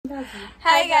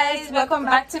Hi guys, welcome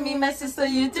back to me, my sister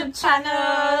YouTube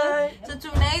channel. So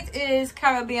tonight is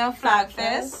Caribbean Flag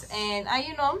Fest, and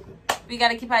you know, we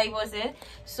gotta keep our posted.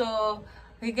 So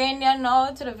we're going there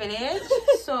now to the village.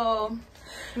 So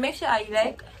make sure I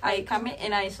like, I comment,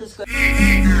 and I subscribe.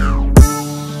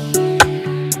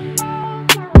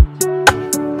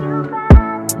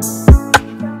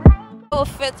 So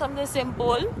fit something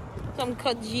simple, some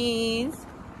cut jeans.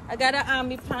 I got an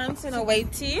army pants and a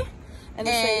white tee. And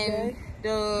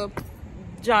the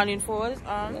jogging force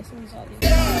on.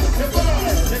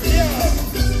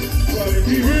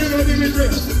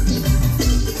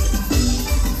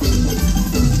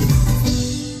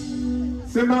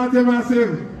 St.Maarten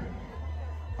myself,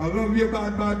 I love you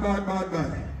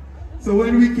bad. So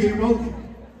when we came out,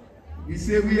 we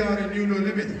said we are the new no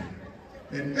limit.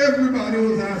 And everybody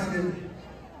was asking,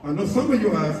 I know some of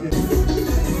you are asking.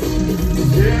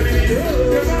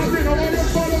 St.Maarten, I want you to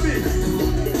follow me.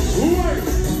 One,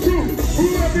 two, who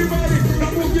everybody? Now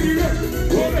move to the left.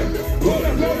 Hold it. Come on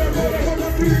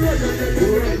to the right.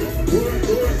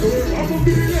 I'm move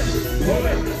to the left. Hold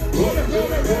it. Come on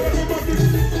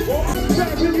to the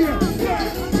flags in here.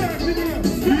 Flags in here.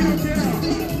 We don't care.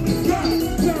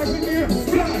 Flags in here.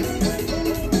 Flags.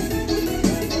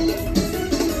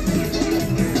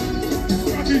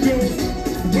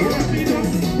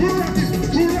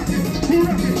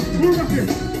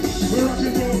 We're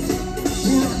rocking.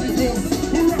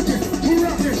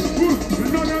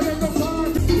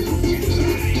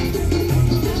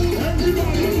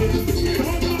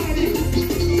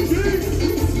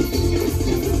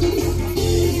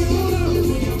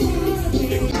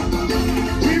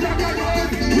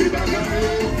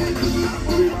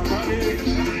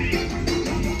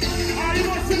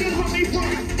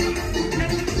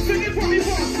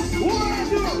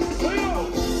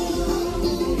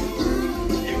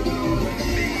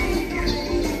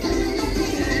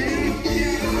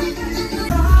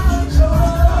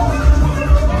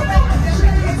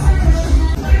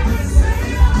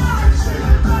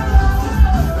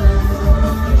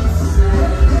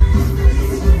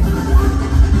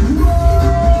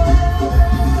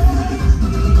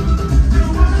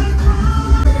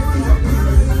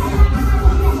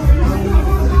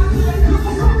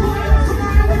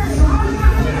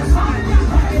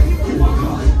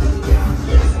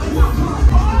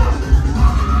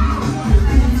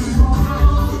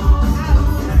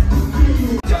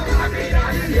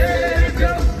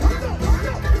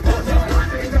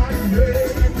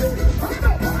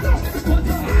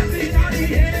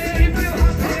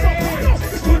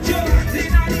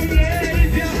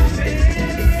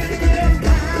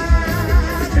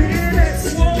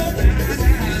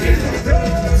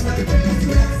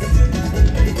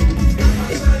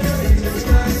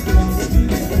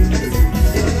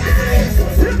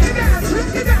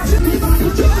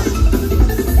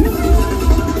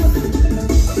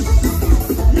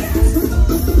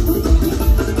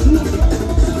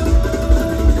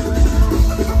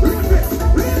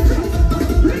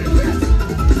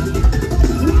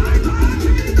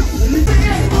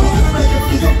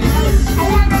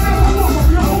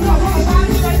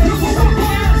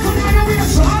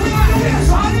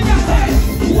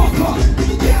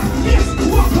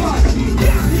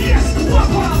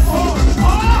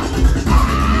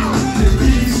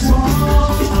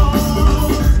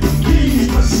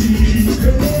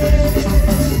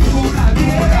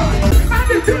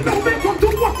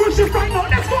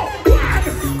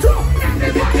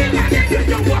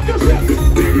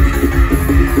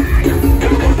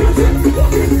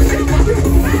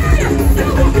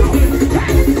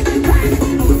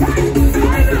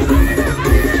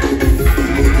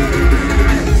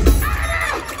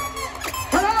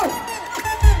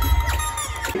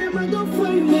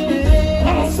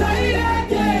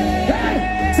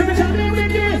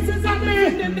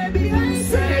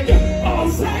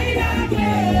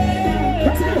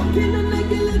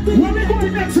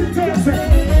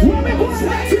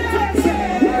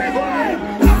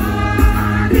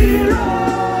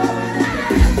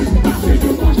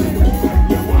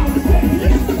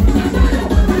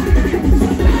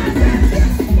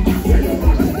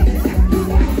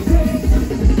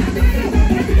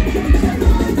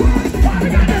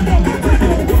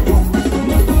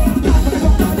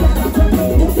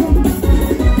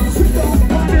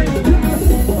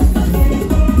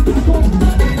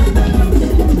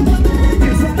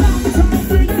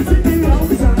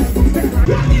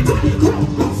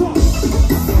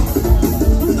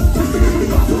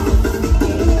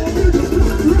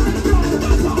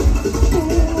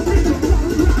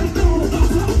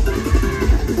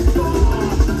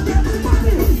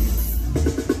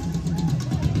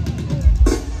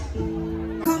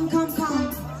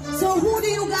 So who do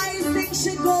you guys think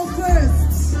should go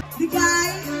first? The guy?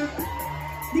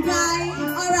 The guy?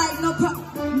 Alright, no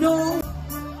problem. No.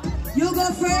 You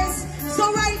go first.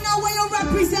 So right now, what you're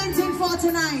representing for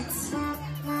tonight?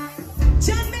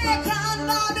 Jamaica and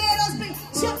Barbados.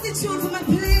 Check the tune for me,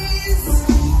 please.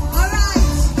 Alright.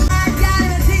 I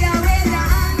gotta see a razor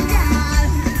and girl.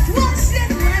 Watch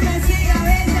it, let me see a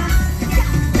razor.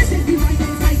 This is the one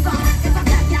thing I got. If I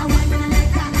got that one, then I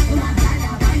like that. If I got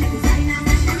that one, then designer.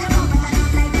 And you're not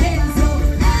like him, so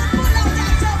pull out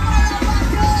that top,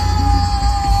 pull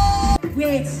out.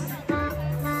 Wait.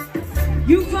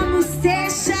 You from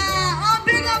Mustasha? Oh,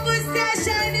 big up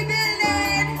Mustasha in the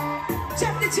building.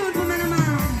 Check the tune for me,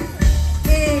 man.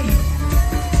 Hey,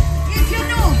 if you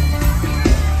know,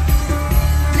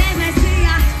 let me see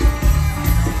ya.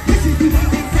 This is the one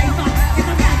thing safer. If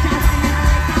I got that,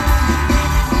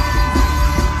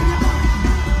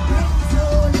 so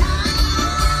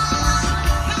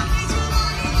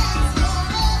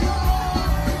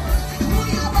move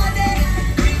your body,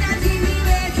 bring that TV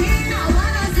waiting. I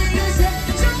wanna see you say,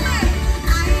 show me.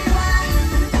 I want,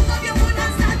 pick up your foot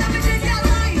and start to drink your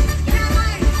wine. Your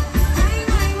wine.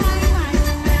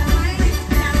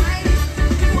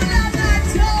 Pull out that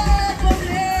top for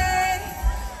me.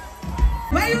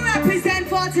 Where you represent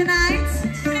for tonight?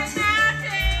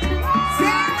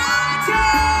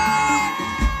 St.Maarten.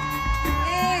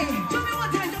 Hey, do me one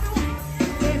time, do me one.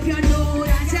 If you know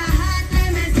that you're hot, let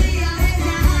me see you raise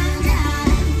your hand, girl.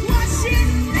 Watch it,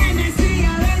 let me see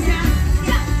you raise your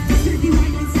hand. This is the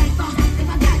wine and cipher. If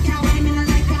I got that wine, then I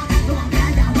like that. No, I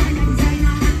got that wine and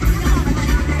designer.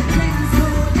 Bring so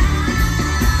down.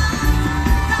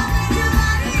 Come make your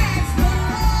body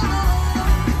explode.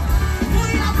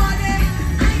 Move your body.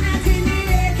 I'm not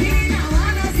intimidating. I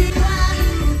wanna see why.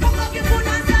 Pick up your foot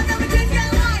and start to drink your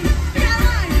wine. Your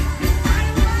wine. I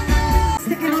wanna.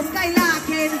 Sticking on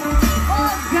skylarking.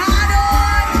 Oh God, oh.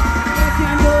 If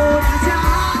you know that you're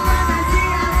hot, let me see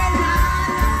you raise your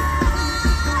hand.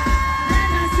 Let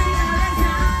me see you raise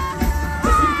your hand.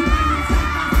 This is the wine and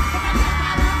cipher.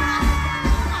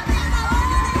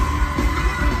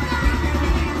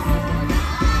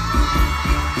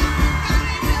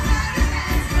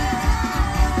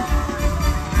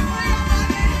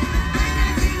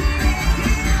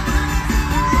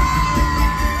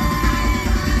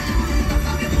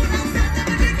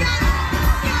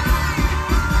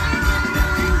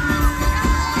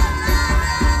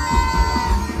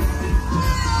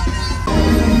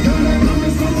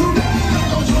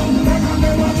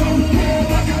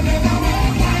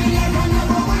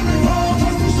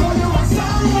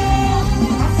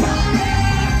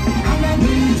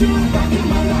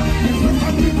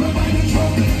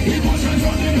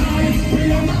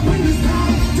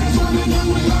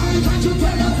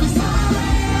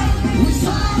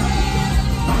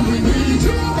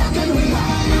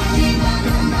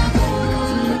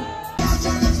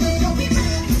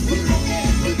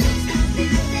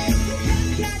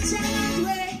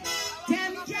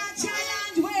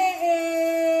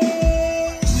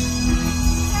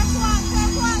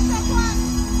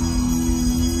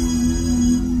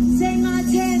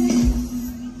 St.Maarten,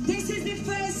 this is the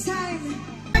first time.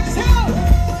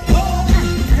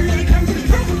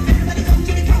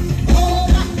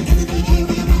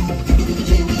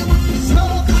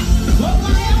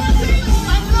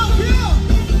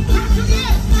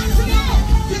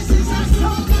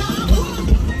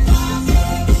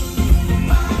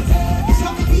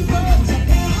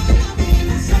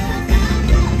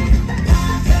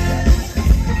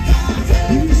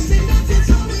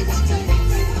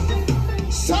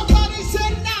 Somebody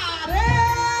said Nadia.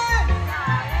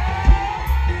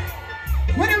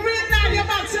 Where the real Nadia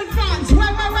Batson fans?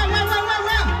 Where?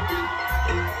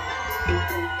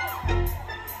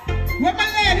 Where my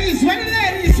ladies? Where the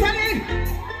ladies? Where the...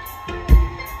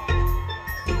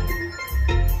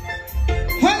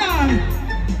 Hold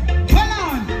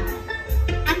on.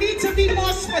 I need to be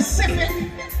more specific.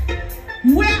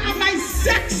 Where are my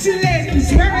sexy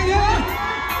ladies? Where are you?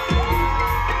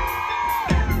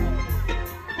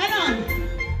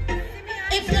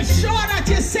 If you're sure that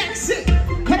you're sexy,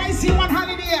 could I see one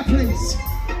hand in the air, please?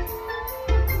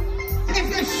 If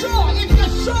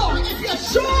you're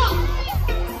sure.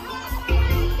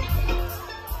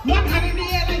 One hand in the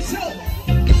air like so.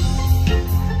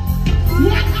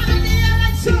 One hand in the air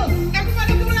like so.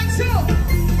 Everybody do like so.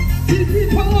 Deep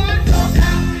people want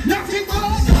nothing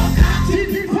more. Deep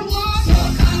people want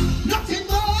nothing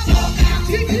more.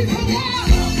 Deep people want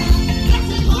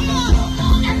nothing more.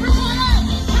 Everyone,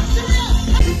 what's the real?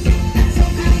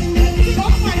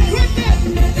 Oh my goodness.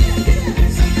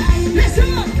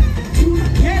 Listen.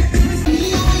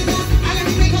 I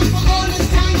gotta make up for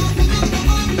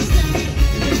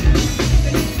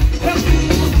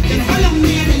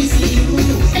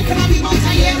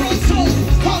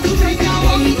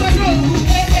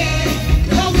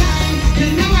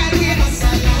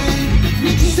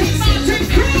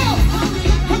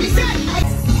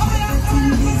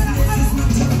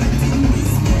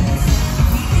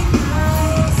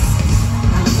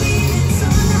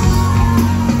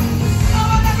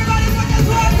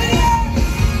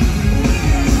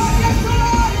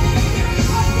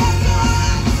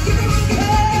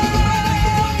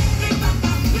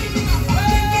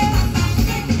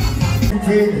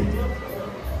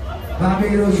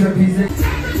Barbados represent.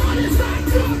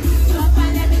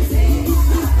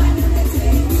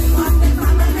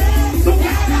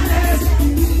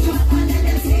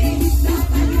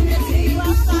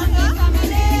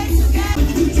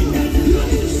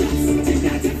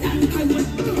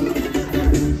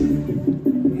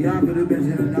 Yeah, but the best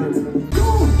in the dance.